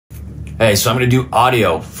Hey, so I'm going to do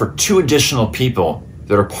audio for 2 additional people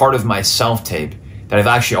that are part of my self-tape that I've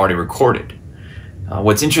actually already recorded.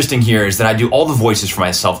 What's interesting here is that I do all the voices for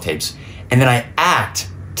my self-tapes, and then I act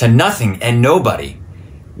to nothing and nobody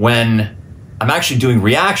when I'm actually doing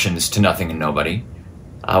reactions to nothing and nobody,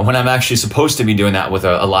 when I'm actually supposed to be doing that with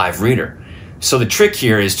a live reader. So the trick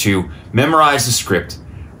here is to memorize the script,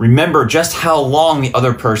 remember just how long the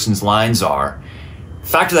other person's lines are,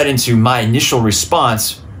 factor that into my initial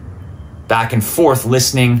response, back and forth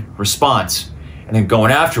listening response, and then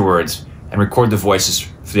going afterwards and record the voices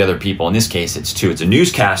for the other people. In this case, it's 2. It's a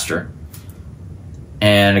newscaster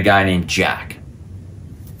and a guy named Jack.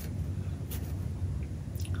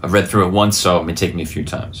 I've read through it once, so it may take me a few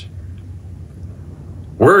times.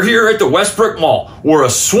 We're here at the Westbrook Mall, where a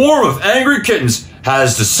swarm of angry kittens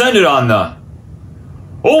has descended on the...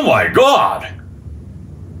 Oh my God!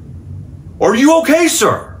 Are you okay,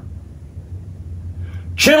 sir?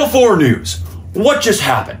 Channel 4 News, what just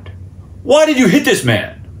happened? Why did you hit this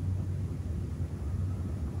man?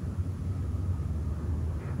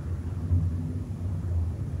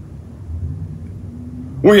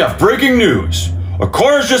 We have breaking news. A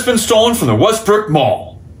car has just been stolen from the Westbrook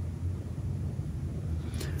Mall.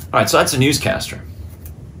 All right, so that's a newscaster.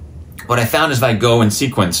 What I found is if I go in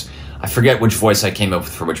sequence, I forget which voice I came up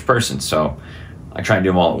with for which person, so I try and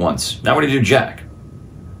do them all at once. Now what do you do, Jack?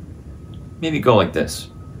 Maybe go like this.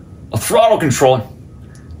 A throttle controller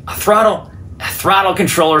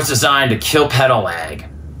is designed to kill pedal lag.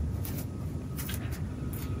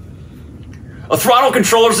 A throttle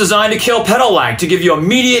controller is designed to kill pedal lag to give you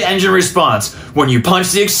immediate engine response when you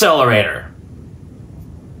punch the accelerator.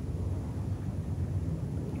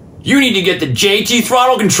 You need to get the JT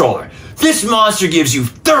throttle controller. This monster gives you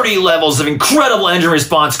 30 levels of incredible engine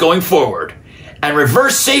response going forward, and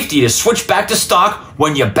reverse safety to switch back to stock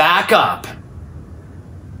when you back up.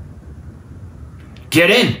 Get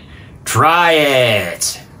in. Try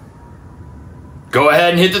it. Go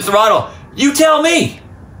ahead and hit the throttle. You tell me.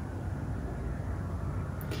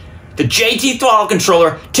 The JT throttle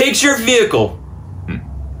controller takes your vehicle.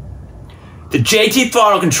 The JT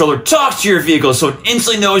throttle controller talks to your vehicle so it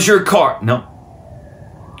instantly knows your car. No.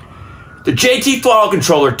 The JT throttle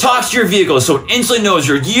controller talks to your vehicle so it instantly knows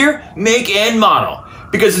your year, make, and model,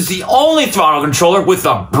 because it's the only throttle controller with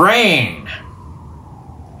a brain.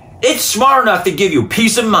 It's smart enough to give you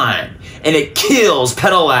peace of mind, and it kills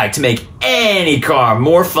pedal lag to make any car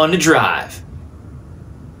more fun to drive.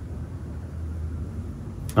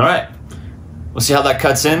 All right, we'll see how that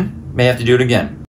cuts in. May have to do it again.